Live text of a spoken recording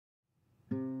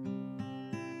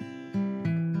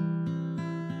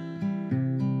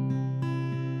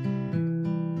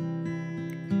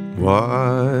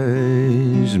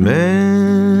Wise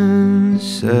men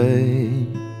say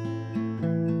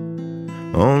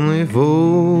only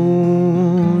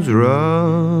fools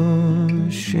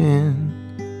rush in,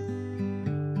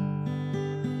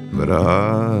 but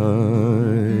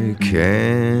I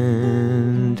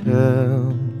can't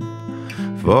help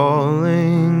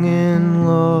falling in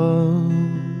love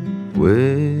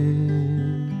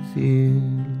with you.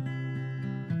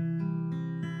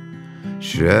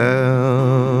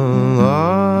 Shall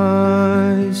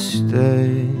I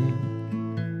stay?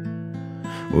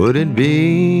 Would it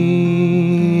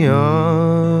be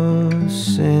a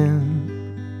sin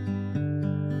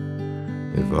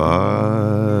if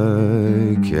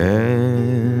I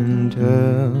can't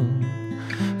help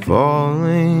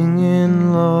falling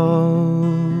in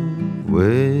love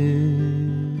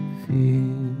with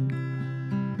you?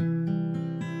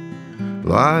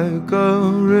 Like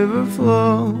a river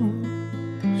flows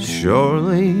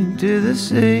surely to the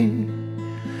sea,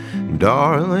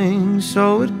 darling,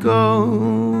 so it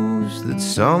goes that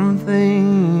some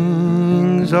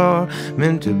things are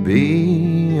meant to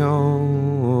be.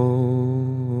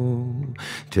 Oh,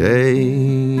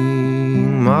 take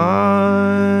my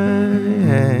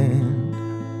hand,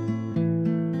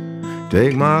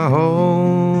 take my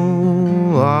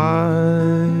whole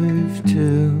life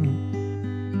too,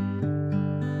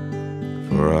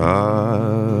 for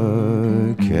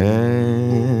I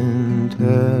can't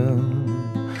help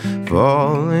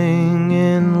falling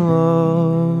in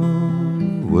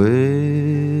love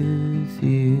with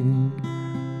you.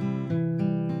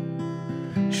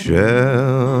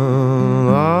 Shall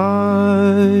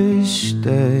I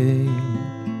stay?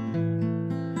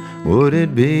 Would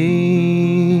it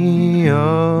be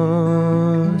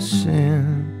a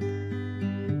sin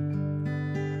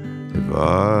if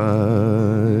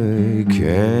I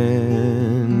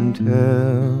can't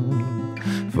help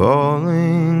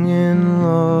falling in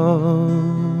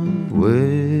love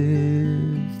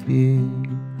with you?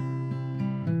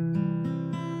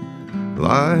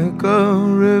 Like a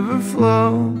river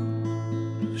flows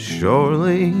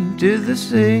surely to the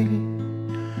sea,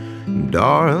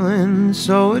 darling,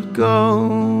 so it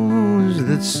goes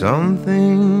that some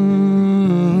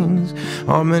things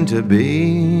are meant to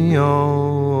be.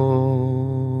 Oh,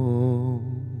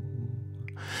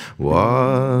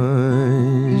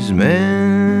 wise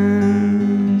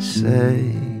men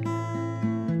say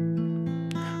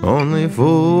only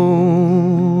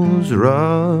fools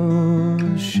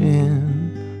rush in,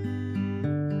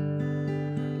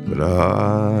 but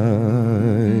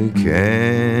I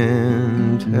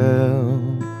can't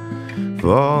help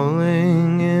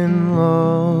falling in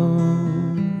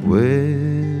love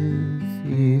with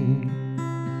you.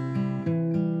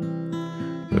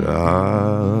 But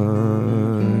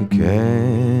I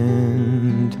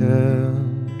can't help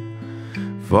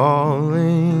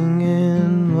falling